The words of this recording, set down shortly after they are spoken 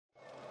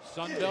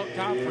Sun Belt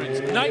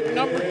Conference, night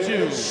number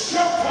 2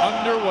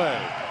 underway.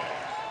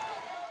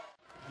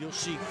 You'll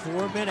see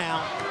 4 men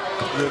out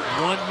with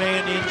 1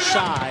 man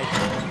inside,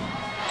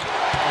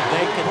 and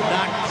they can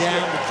knock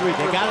down the 3.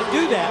 They got to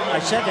do that. I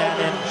said that,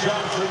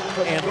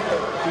 and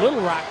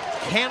Little Rock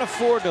can't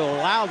afford to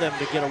allow them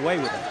to get away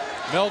with it.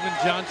 Melvin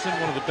Johnson,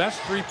 one of the best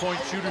three-point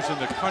shooters in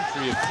the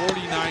country at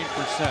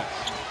 49%.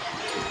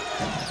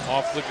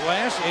 Off the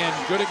glass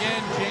and good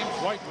again. James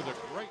White with a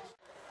great.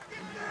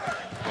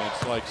 Van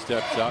Slyke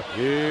steps up.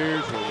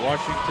 Here's where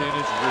Washington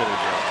is really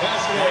good.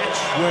 That's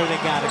where they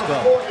got to go.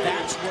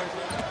 That's where.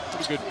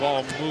 Pretty good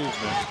ball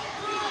movement.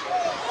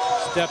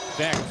 Step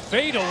back,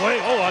 fade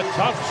away. Oh, a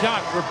tough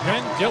shot for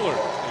Ben Dillard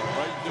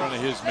right in front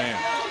of his man.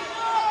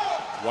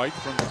 White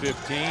from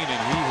 15,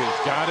 and he has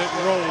got it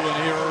rolling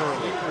here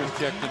early. He's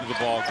checked into the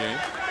ball game.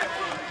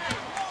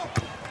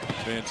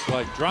 Van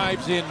Slyke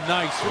drives in,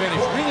 nice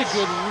finish, really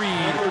good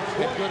read,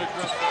 and good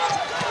address.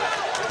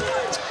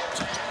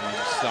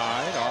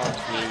 Inside, off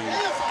the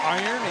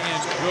iron,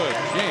 and good.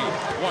 James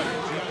White,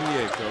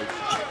 GPA coach.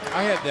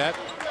 I had that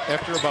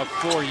after about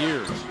 4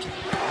 years.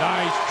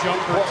 Nice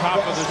jumper,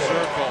 top of the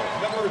circle.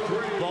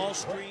 Ball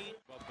screen.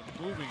 About the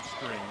moving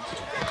screens.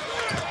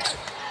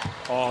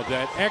 Oh,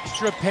 that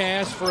extra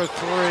pass for a 3.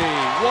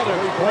 What a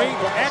great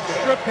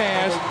extra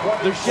pass.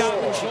 The shot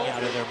was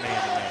out of their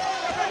man-to-man.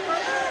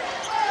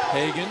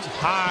 Hagens,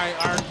 high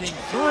arcing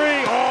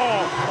 3.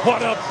 Oh,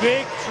 what a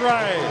big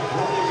tray.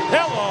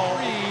 Hello.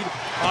 Reed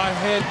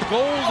ahead,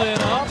 Golden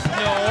up,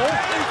 no.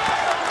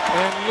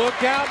 And look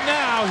out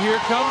now,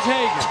 here comes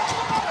Hagens.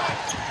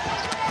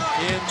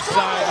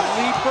 Inside,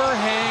 leaper,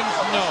 hangs,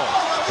 no.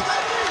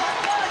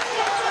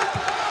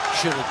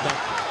 Should have done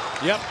it.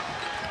 Yep.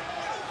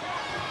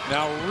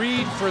 Now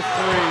Reed for 3.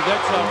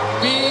 That's a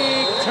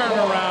big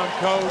turnaround,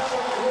 coach.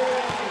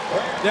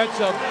 That's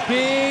a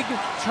big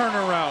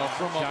turnaround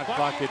from a shot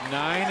clock at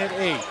 9 at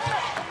 8.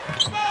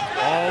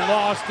 All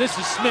lost. This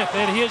is Smith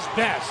at his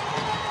best.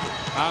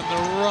 On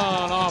the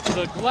run off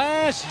the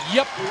glass.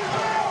 Yep.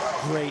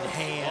 Great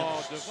hand.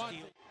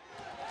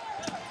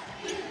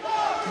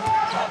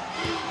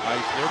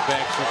 Eisler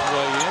backs his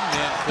way in,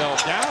 then fell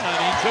down, and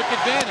he took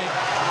advantage.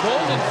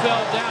 Golden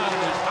fell down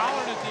and was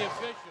hollering at the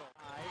official.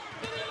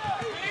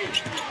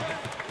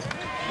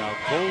 Now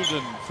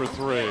Golden for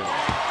 3.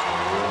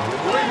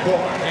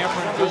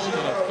 Cameron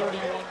Golden at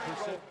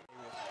 31%.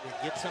 They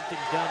get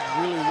something done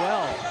really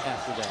well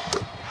after that.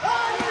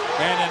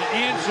 And an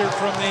answer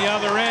from the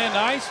other end.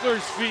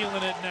 Eisler's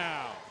feeling it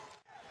now.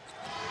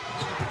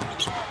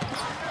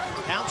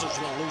 Townsend's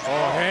going to lose.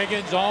 Oh,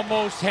 Hagens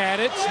almost had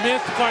it.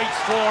 Smith fights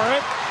for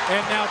it.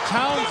 And now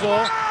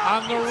Townsend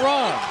on the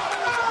run.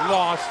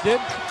 Lost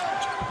it.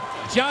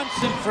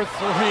 Johnson for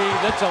 3.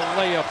 That's a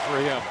layup for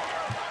him.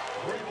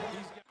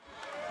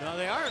 No,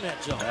 they are in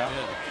that zone. Yeah.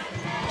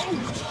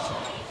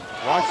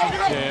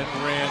 Washington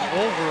ran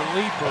over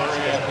Leaper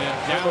and then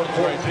Downs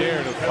right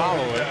there to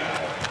follow it.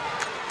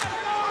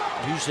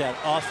 Use that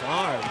off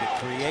arm to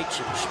create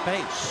some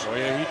space. Oh,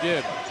 yeah, he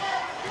did.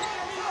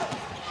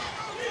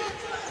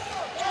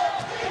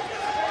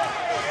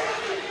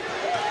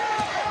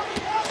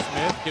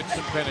 Smith gets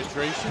some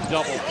penetration,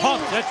 double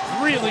pump. That's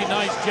really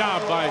nice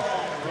job by.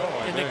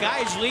 And the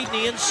guy's leading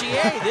the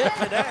NCAA there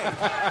today.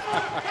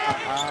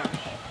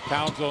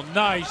 Townsend,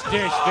 nice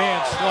dish,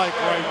 Van Slyke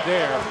right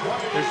there.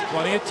 There's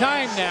plenty of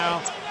time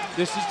now.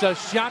 This is a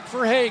shot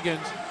for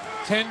Hagens,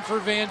 10 for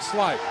Van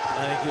Slyke.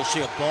 I think you'll see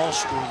a ball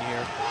screen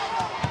here.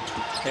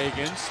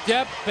 Hagens,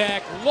 step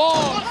back,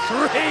 long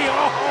 3,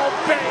 oh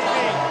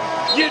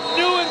baby! You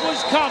knew it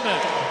was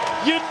coming.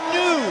 You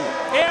knew,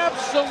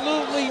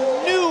 absolutely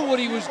knew what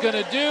he was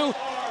gonna do,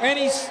 and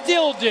he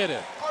still did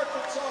it.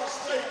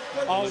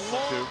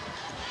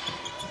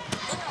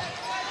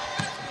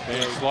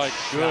 Van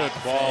Slyke, good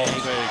ball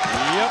fake.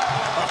 Yep.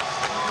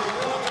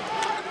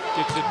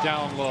 Gets it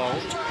down low.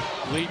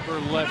 Leaper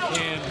left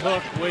hand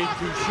hook, way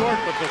too short,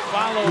 but the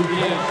follow is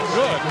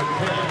good.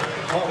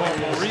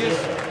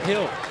 Maurice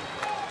Hill.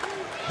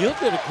 Hill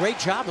did a great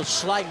job of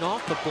sliding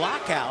off the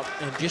block out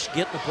and just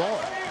getting the ball.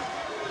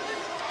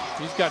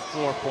 He's got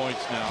 4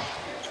 points now.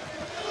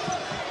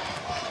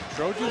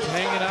 Trojans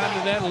hanging on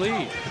to that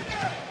lead.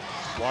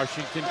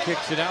 Washington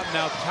kicks it out.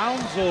 Now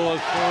Townsend a 3.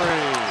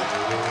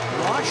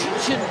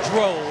 Washington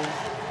drove.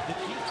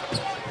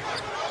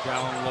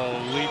 Down low,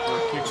 Leaper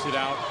kicks it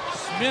out.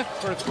 Smith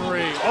for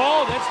 3.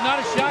 Oh, that's not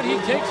a shot he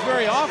takes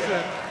very often.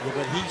 Yeah,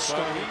 but he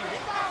started.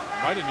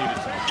 Might have needed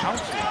some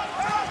counseling.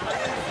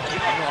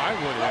 I know I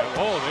would have.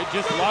 Oh, they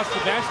just lost the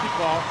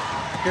basketball.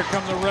 Here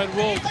come the Red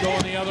Wolves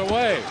going the other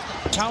way.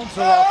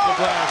 Townsend off the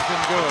glass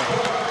and good.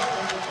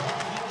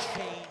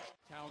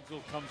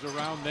 Townsend comes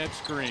around that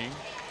screen.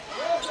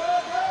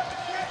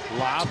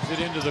 Lobs it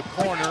into the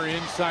corner.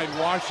 Inside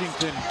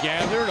Washington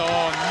gathered.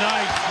 Oh,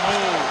 nice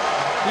move.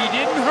 He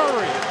didn't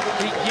hurry.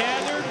 He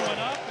gathered, went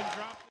up, and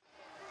dropped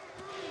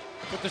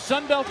it. With the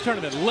Sun Belt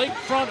Tournament,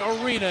 Lakefront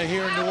Arena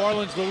here in New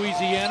Orleans,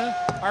 Louisiana.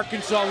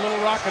 Arkansas, Little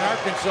Rock, and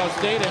Arkansas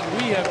State.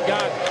 And we have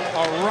got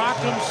a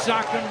rock'em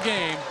sock'em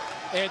game.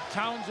 Ed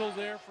Townsend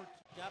there for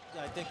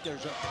I think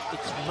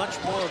it's much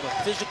more of a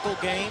physical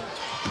game.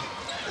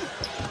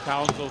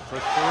 Townsend for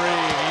three,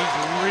 and he's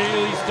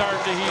really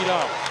starting to heat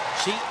up.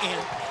 See, and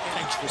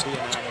thanks for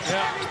being honest.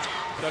 Yeah,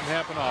 doesn't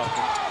happen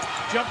often.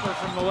 Jumper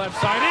from the left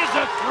side is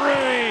a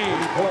three.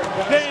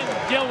 Ben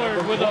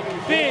Dillard with a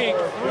big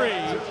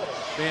three.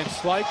 Van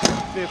Slyke,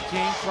 15,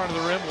 front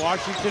of the rim.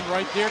 Washington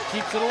right there,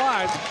 keeps it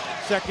alive.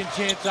 Second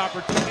chance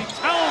opportunity.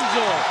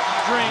 Townsend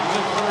drains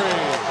a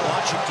three.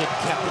 Washington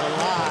kept it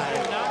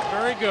alive. Not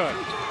very good.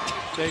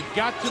 They've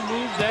got to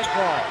move that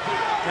ball.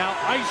 Now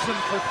Ison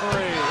for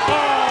three.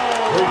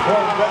 Oh!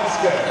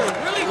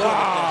 Really good.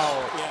 Wow.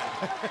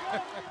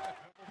 Yeah.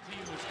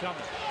 Team was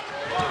coming.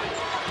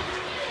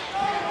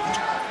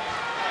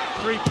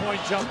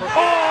 Three-point jumper.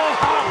 Oh!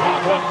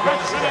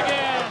 Question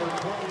again.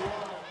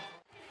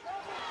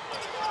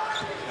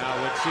 Now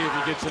let's see if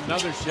he gets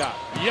another shot.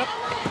 Yep.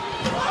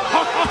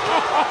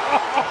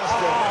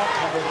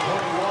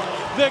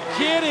 The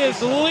kid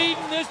is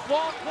leading this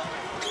ball club.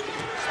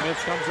 Smith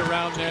comes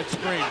around that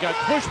screen. Got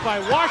pushed by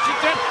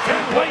Washington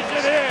and lays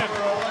it in.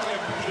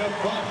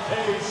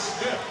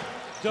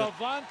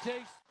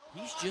 Devontae.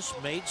 He's just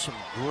made some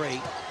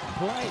great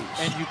plays.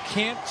 And you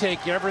can't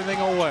take everything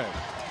away.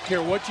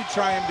 Care what you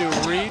try and do.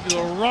 Reed,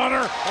 the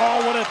runner.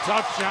 Oh, what a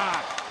tough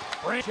shot.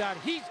 Great shot.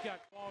 He's got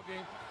the ball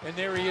game. And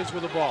there he is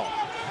with the ball.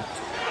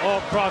 All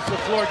across the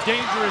floor.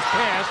 Dangerous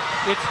pass.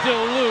 It's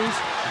still loose.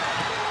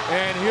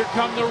 And here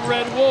come the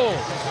Red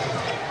Wolves.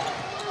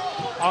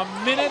 A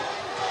minute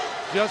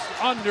just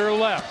under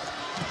left.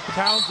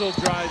 Townsend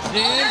drives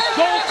in.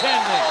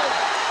 Goaltending.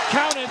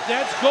 Count it.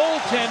 That's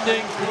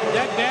goaltending.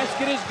 That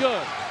basket is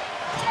good.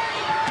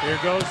 Here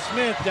goes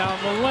Smith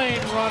down the lane.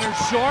 Runner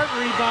short.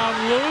 Rebound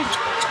loose.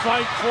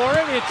 Fight for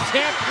it. It's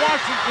tapped.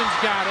 Washington's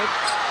got it.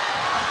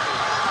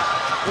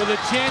 With a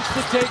chance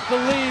to take the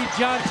lead.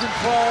 Johnson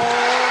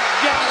falls.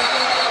 Got it.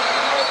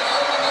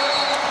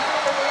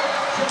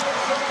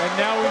 And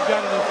now we've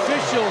got an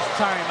official's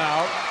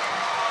timeout.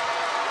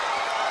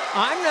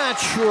 I'm not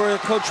sure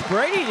Coach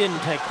Brady didn't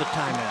take the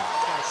timeout.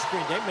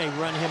 Screen. They may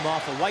run him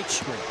off a white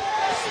screen.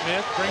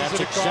 Smith brings That's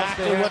it across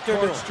exactly the what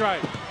they're doing.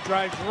 stripe.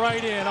 Drives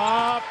right in,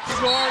 off,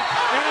 short,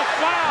 and a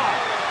foul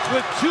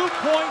with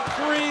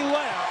 2.3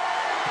 left.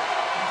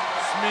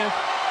 Smith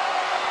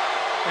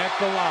at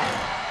the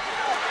line.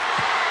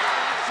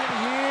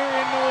 Here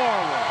in New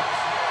Orleans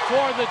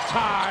for the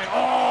tie.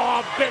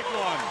 Oh, a big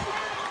one.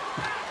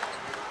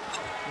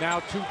 Now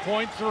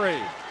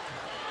 2.3.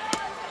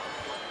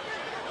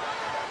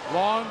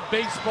 Long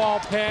baseball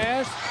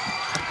pass.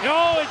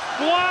 Oh, it's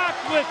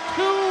blocked with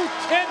 0.2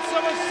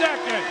 of a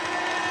second.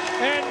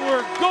 And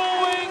we're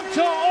going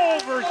to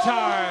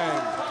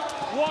overtime.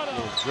 What a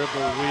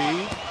dribble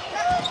lead.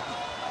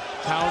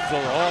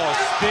 Townsend,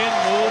 spin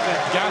move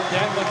and got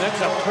that one. That's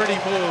a pretty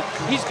move.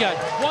 He's got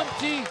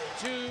 22.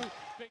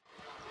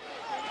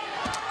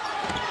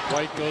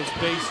 White goes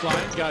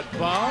baseline, got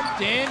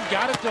bumped and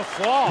got it to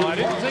fall. I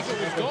didn't think it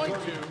was going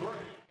to.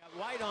 Got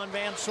White on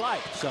Van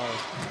Slyke, so.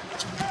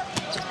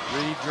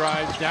 Reed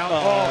drives down.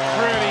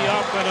 Pretty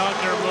up and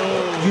under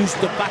move. Use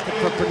the bucket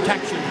for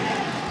protection.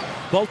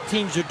 Both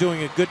teams are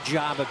doing a good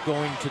job of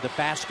going to the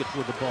basket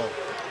with the ball.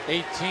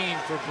 18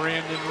 for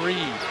Brandon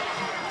Reed.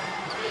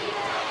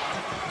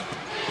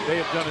 They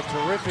have done a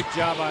terrific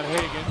job on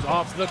Higgins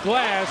off the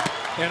glass.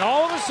 And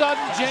all of a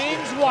sudden,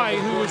 James White,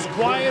 who was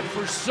quiet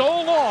for so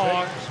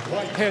long,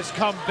 has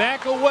come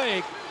back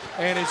awake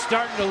and is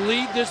starting to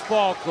lead this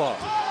ball club.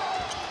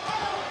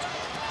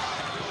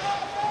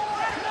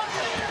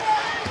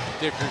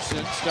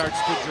 Dickerson starts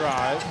to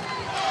drive.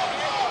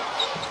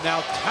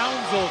 Now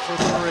Townsend for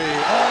three.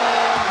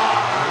 Oh my!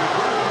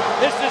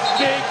 This is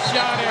big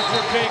shot after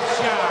big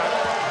shot.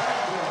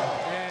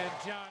 And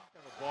John, what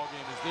kind of ball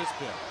game is this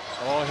been?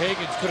 Oh,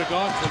 Higgins could have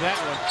gone for that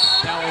one.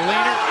 Now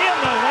Leaner in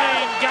the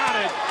lane, got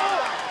it.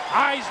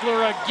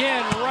 Eisler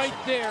again, right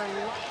there.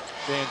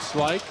 Van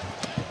Slyke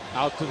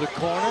out to the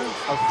corner,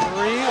 a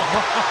three.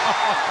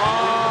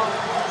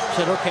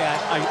 Said, okay,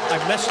 I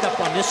messed up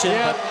on this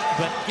end,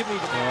 but give me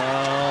the.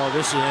 Oh,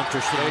 this is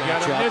interesting. They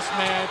got a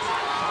mismatch.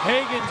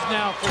 Higgins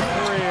now for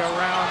three,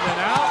 around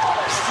and out.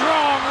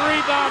 Strong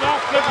rebound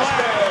off the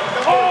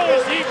glass. Oh,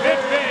 is he hit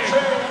big?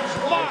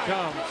 Here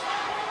comes.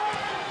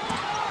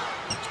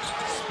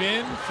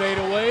 Spin,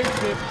 fade away,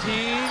 15.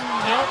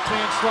 Nope,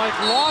 Van Slyke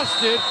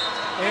lost it,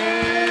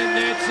 and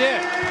that's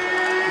it.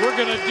 We're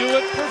going to do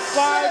it for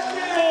 5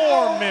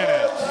 more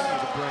minutes.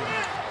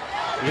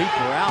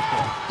 Leaper out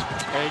there.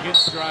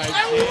 Higgins drives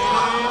in.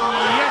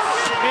 Yes,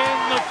 and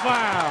the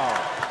foul.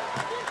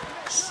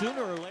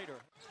 Sooner or later.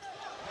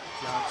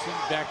 Johnson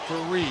back to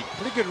Reed.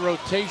 Pretty good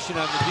rotation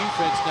on the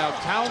defense now.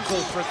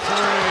 Townsend for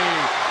three.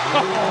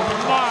 Oh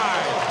my!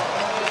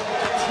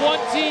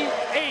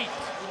 28.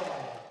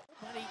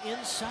 Everybody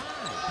inside.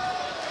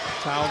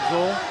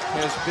 Townsend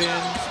has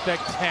been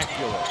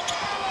spectacular.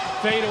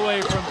 Fade away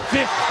from 15,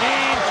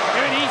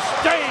 and he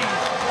stays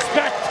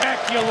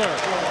spectacular.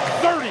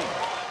 30.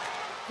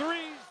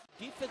 Threes.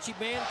 Defensive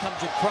man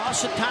comes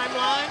across the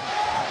timeline.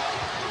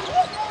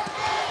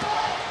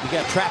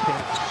 got to trap him.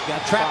 You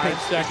got to trap him.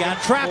 You got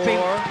to trap him.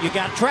 You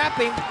got to trap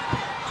him.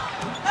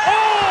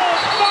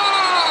 Oh,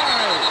 my!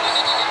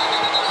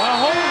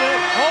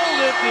 Hold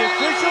it. The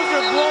officials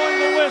are blowing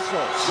the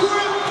whistle.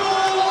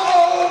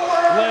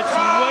 Let's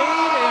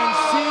wait and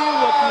see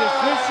what the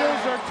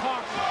officials are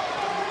talking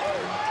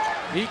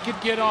about. He could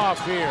get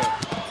off here.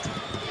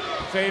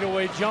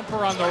 Fadeaway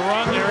jumper on the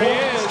run. There he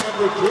is.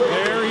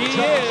 There he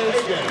is.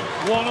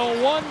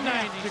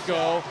 101.90 to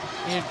go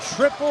in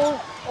triple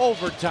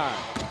overtime.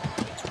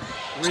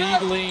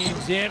 Reed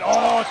leans in.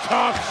 Oh,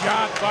 tough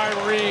shot by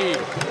Reed.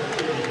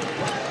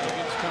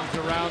 Higgins comes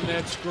around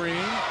that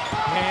screen.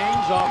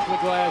 Hangs off the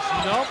glass.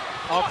 Nope.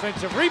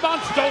 Offensive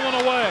rebound stolen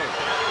away.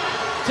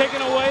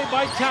 Taken away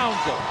by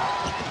Townsend.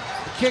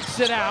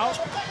 Kicks it out.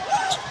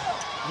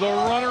 The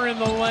runner in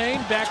the lane.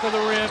 Back of the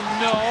rim.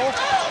 No.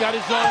 Got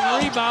his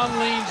own rebound.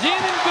 Leans in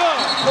and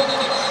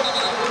good.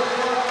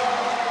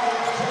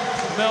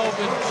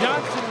 Melvin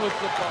Johnson with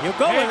the ball. You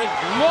go with it.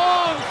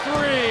 Long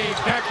three.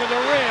 Back of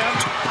the rim.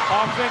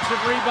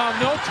 Offensive rebound.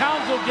 No.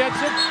 Townsend gets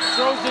it.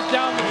 Throws it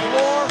down the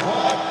floor.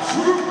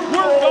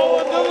 We're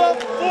going to the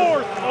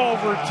fourth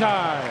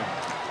overtime.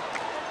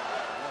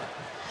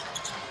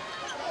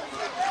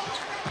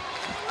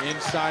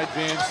 Inside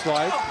Van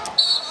Slyke.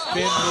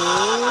 Spin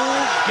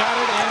move. Got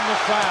it and the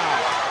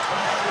foul.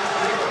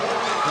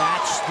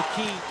 That's the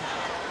key.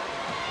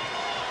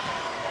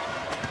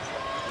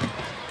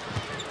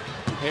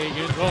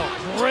 Higgins,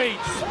 oh, great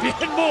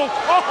spin move.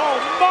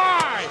 Oh,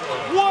 my!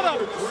 What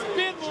a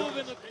spin move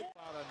in the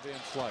out on Van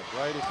Slyke,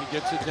 right? If he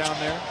gets it down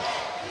there.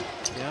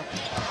 Yeah.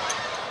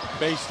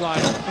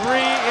 Baseline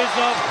three is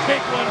a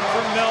big one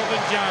for Melvin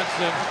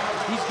Johnson.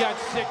 He's got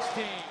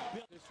 16.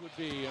 This would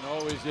be an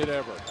oh, is it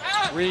ever.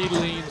 Reed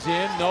leans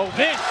in. No,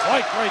 Van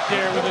Slyke right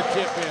there with a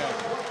tip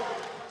in.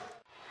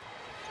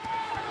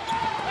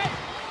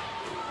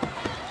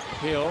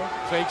 Hill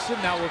fakes it.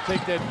 Now we'll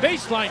take that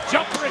baseline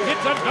jumper and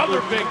hits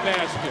another big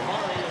basket.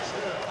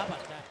 How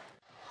about that?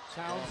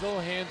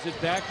 Townsend hands it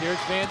back.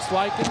 There's Van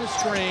Slyke in the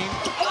screen.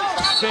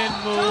 Spin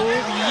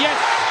move. Yes!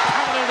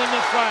 Counted in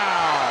the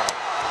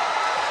foul.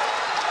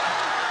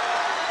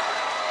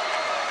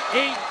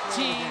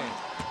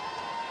 18.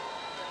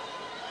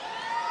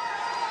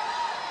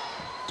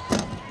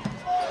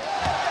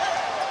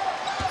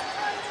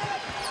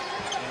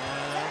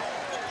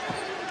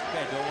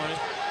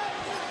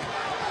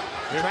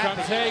 Here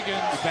comes Higgins.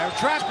 You better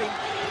trap him.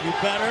 You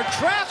better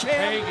trap him.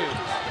 Higgins.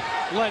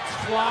 Let's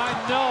fly.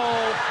 No.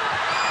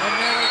 And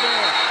there it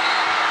is.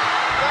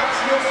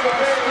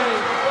 Arkansas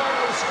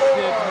State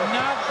did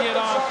not get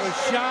off a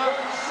shot.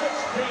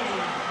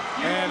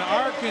 And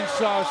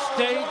Arkansas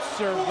State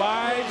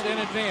survived and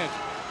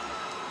advanced.